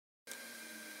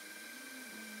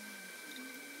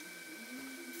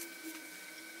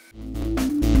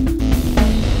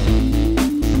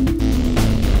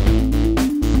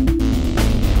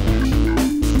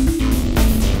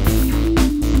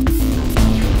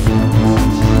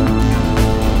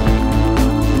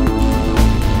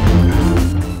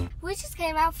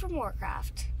from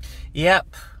Warcraft.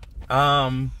 Yep.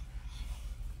 What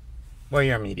are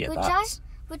your immediate thoughts?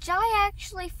 Which I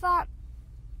actually thought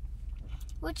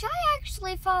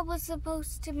was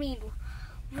supposed to mean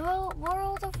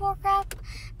World of Warcraft,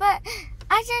 but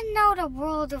I didn't know that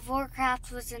World of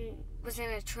Warcraft was in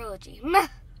a trilogy.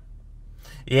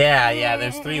 Yeah,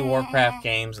 there's 3 Warcraft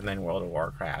games and then World of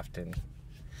Warcraft, and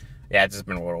yeah, it's just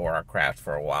been World of Warcraft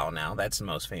for a while now. That's the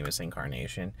most famous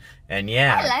incarnation. And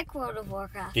yeah, I like World of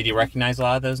Warcraft. Did you recognize a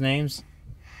lot of those names?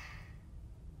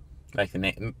 Like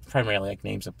primarily like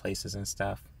names of places and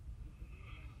stuff.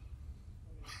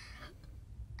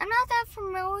 I'm not that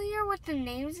familiar with the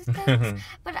names of things,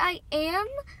 but I am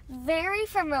very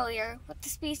familiar with the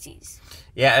species.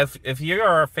 Yeah, if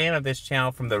you're a fan of this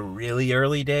channel from the really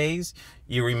early days,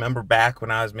 you remember back when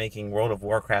I was making World of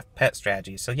Warcraft pet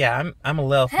strategies. So yeah, I'm a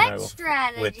little familiar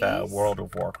with World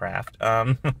of Warcraft.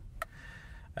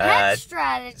 Pet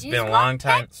strategies. It's been a long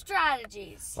time. Pet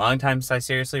strategies. Long time since I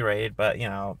seriously rated, but you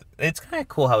know, it's kind of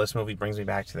cool how this movie brings me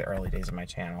back to the early days of my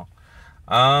channel.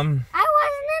 I wasn't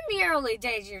in the early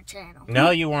days of your channel.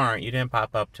 No, you weren't. You didn't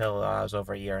pop up till I was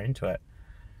over a year into it.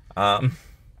 But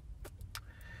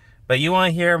you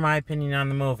want to hear my opinion on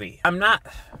the movie.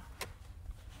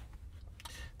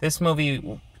 This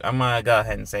movie, I'm going to go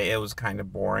ahead and say it was kind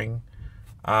of boring.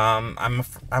 I'm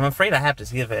afraid I have to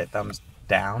give it a thumbs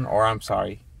down, or I'm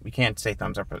sorry. We can't say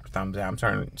thumbs up or thumbs down. I'm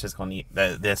sorry, Cisco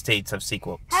the states of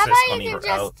sequel. How about you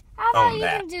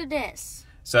can do this?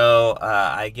 So,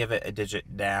 I give it a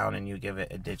digit down, and you give it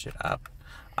a digit up.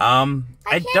 I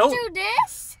can't do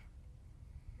this?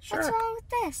 Sure. What's wrong with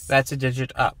this? That's a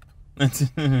digit up.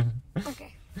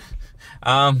 Okay.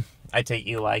 I take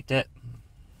you liked it?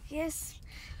 Yes.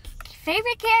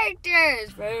 Favorite characters.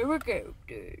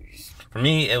 For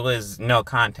me, it was no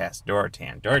contest.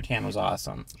 Doratan. Doratan was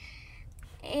awesome.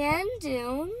 And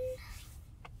Dune.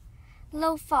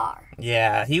 Lothar.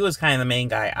 Yeah, he was kind of the main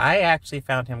guy. I actually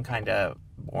found him kind of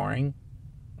boring.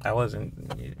 I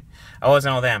wasn't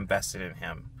all that invested in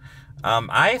him.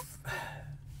 I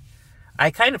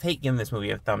kind of hate giving this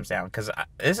movie a thumbs down because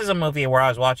this is a movie where I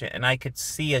was watching it and I could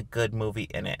see a good movie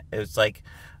in it. It was like,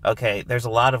 okay, there's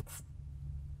a lot of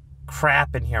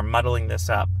crap in here muddling this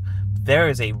up. There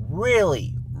is a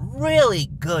really, really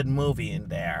good movie in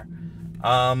there.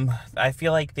 I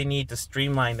feel like they need to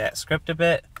streamline that script a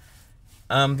bit.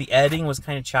 The editing was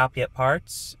kind of choppy at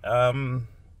parts.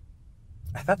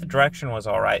 I thought the direction was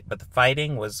alright, but the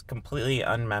fighting was completely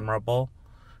unmemorable.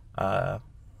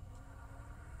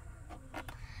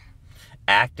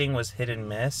 Acting was hit and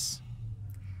miss.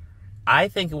 I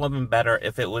think it would have been better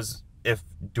if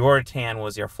Doratan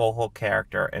was your full whole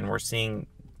character and we're seeing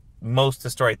most of the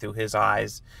story through his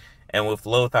eyes, and with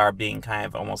Lothar being kind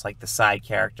of almost like the side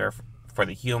character for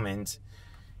the humans,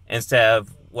 instead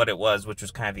of what it was, which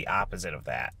was kind of the opposite of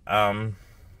that.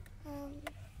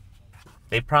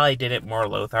 They probably did it more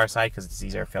Lothar side because it's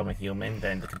easier to film a human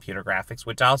than the computer graphics,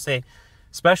 which I'll say,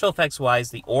 special effects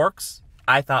wise, the orcs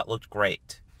I thought looked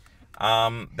great.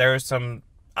 There are some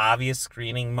obvious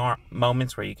screening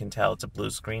moments where you can tell it's a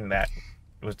blue screen that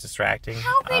was distracting.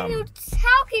 How can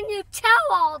you tell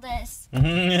all this?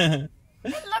 It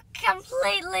looked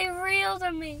completely real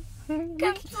to me.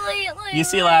 Completely. You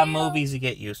see a lot of movies, you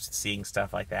get used to seeing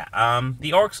stuff like that.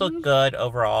 The orcs look good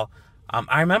overall.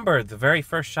 I remember the very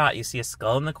first shot, you see a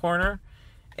skull in the corner,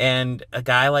 and a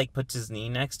guy like puts his knee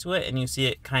next to it, and you see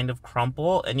it kind of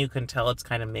crumple, and you can tell it's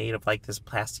kind of made of like this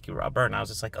plasticky rubber, and I was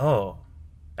just like, oh,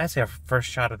 that's our first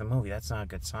shot of the movie. That's not a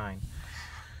good sign.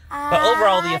 But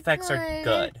overall, the effects are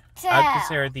good. I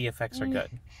consider the effects are good.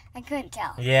 I couldn't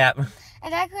tell. Yeah.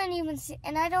 And I couldn't even see,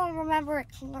 and I don't remember it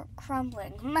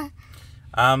crumbling.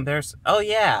 Oh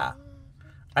yeah.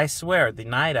 I swear, the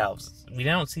night elves, we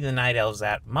don't see the night elves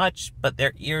that much, but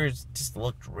their ears just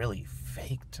looked really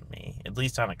fake to me, at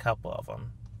least on a couple of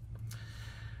them.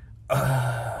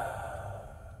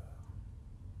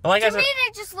 Like to me,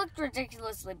 they just looked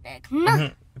ridiculously big.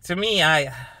 To me,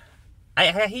 I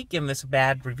hate giving this a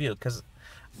bad review, because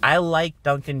I like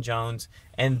Duncan Jones,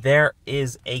 and there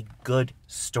is a good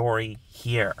story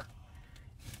here.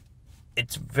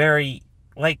 It's very,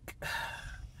 like,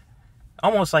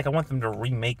 almost like I want them to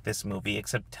remake this movie,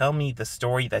 except tell me the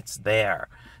story that's there,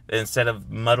 instead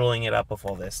of muddling it up with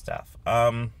all this stuff.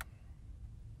 I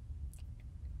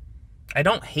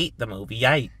don't hate the movie.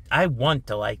 I want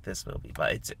to like this movie,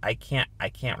 but I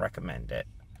can't recommend it.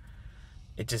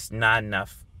 It's just not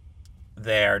enough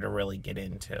there to really get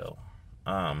into.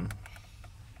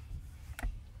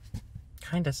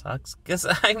 Kind of sucks, because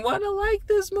I want to like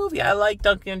this movie. I like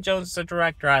Duncan Jones as a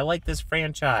director. I like this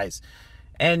franchise.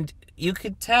 And you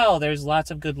could tell there's lots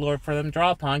of good lore for them to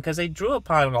draw upon, because they drew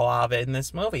upon a lot of it in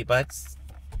this movie, but it's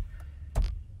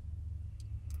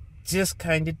just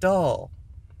kind of dull.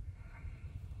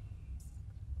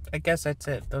 I guess that's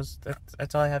it.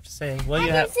 That's all I have to say. Well, I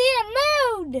can see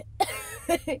a moon.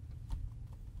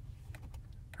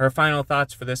 Her final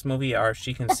thoughts for this movie are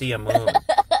she can see a moon.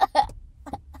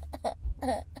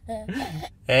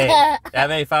 Hey,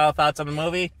 have any final thoughts on the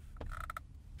movie?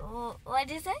 What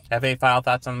did you say? Have any final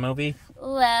thoughts on the movie?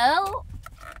 Well,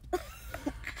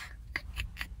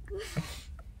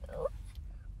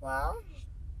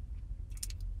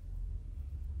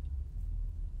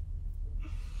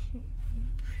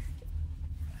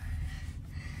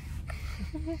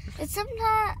 it's some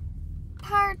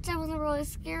parts I wasn't really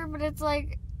scared, but it's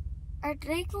like, are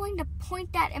they going to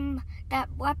point that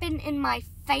weapon in my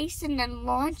face and then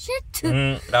launch it?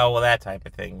 Oh, well, that type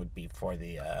of thing would be for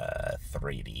the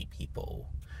 3D people.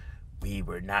 We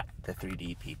were not the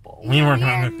 3D people. We were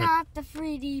not the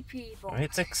 3D people.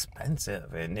 It's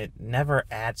expensive, and it never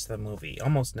adds to the movie.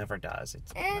 Almost never does.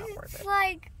 It's not worth it.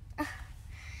 Like,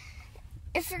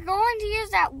 if you're going to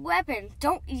use that weapon,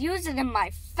 don't use it in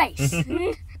my face.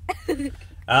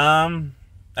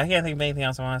 I can't think of anything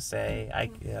else I want to say. I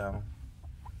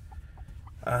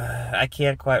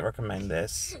can't quite recommend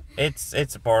this.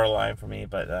 It's borderline for me,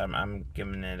 but I'm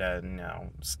giving it a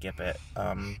no. Skip it.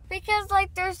 Because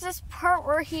like there's this part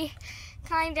where he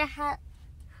kind of had,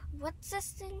 what's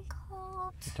this thing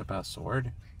called? It's about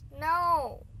sword.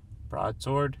 No.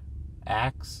 Broadsword,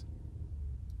 axe,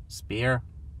 spear,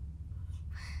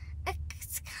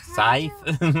 It's scythe.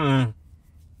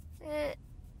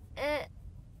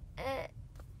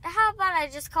 How about I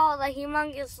just call it a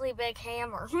humongously big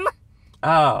hammer?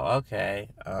 Oh, okay.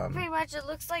 Pretty much, it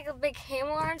looks like a big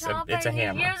hammer on top. It's a and you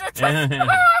hammer. use it to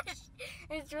smash.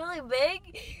 It's really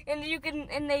big, and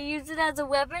they use it as a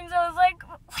weapon. So it's like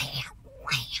wham,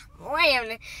 wham,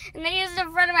 wham, and they use it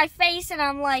in front of my face, and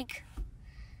I'm like,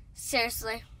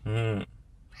 seriously, I'm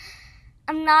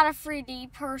not a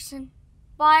 3D person.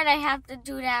 Why'd I have to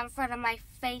do that in front of my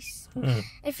face?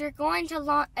 If you're going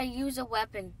to use a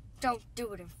weapon, don't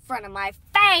do it in front of my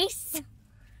face.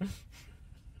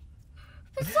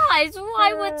 Besides,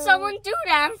 why would someone do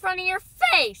that in front of your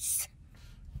face?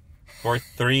 For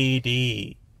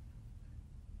 3D.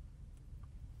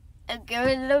 I'll give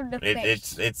it on the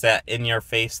face. It's that in your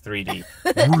face 3D.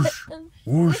 Whoosh,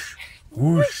 whoosh,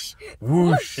 whoosh,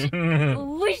 whoosh.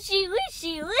 Wishy,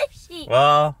 wishy, wishy.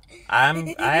 Well, I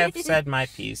have said my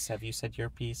piece. Have you said your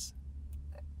piece?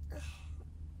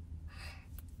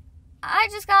 I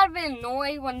just got a bit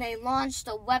annoyed when they launched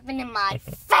a weapon in my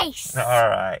face. All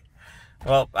right.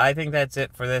 Well, I think that's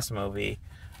it for this movie.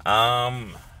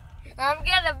 I'm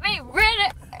gonna be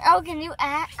ready. Oh, can you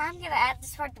add? I'm gonna add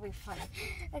this part to be funny.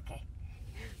 Okay.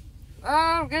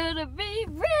 I'm gonna be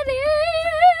ready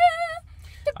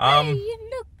to be in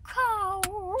the car.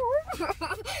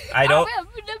 I don't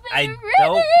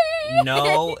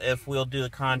know if we'll do The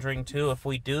Conjuring 2. If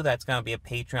we do, that's gonna be a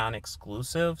Patreon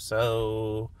exclusive.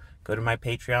 So go to my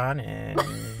Patreon and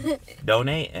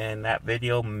donate, and that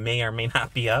video may or may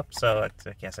not be up, so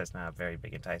I guess that's not a very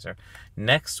big enticer.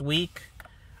 Next week,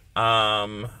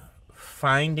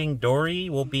 Finding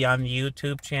Dory will be on the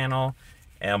YouTube channel,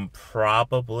 and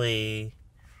probably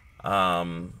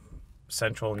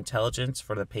Central Intelligence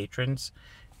for the patrons.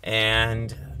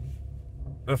 And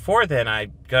before then,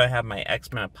 I'm gonna have my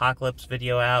X-Men Apocalypse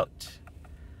video out.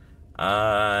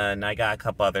 And I got a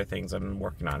couple other things I'm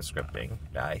working on scripting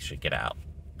that I should get out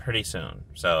pretty soon.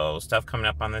 So, stuff coming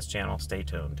up on this channel. Stay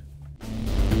tuned.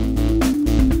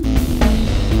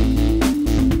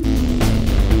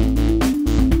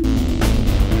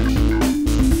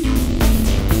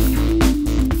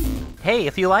 Hey,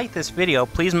 if you like this video,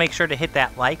 please make sure to hit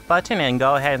that like button and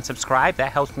go ahead and subscribe.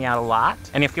 That helps me out a lot.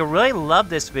 And if you really love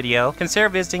this video, consider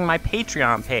visiting my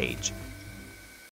Patreon page.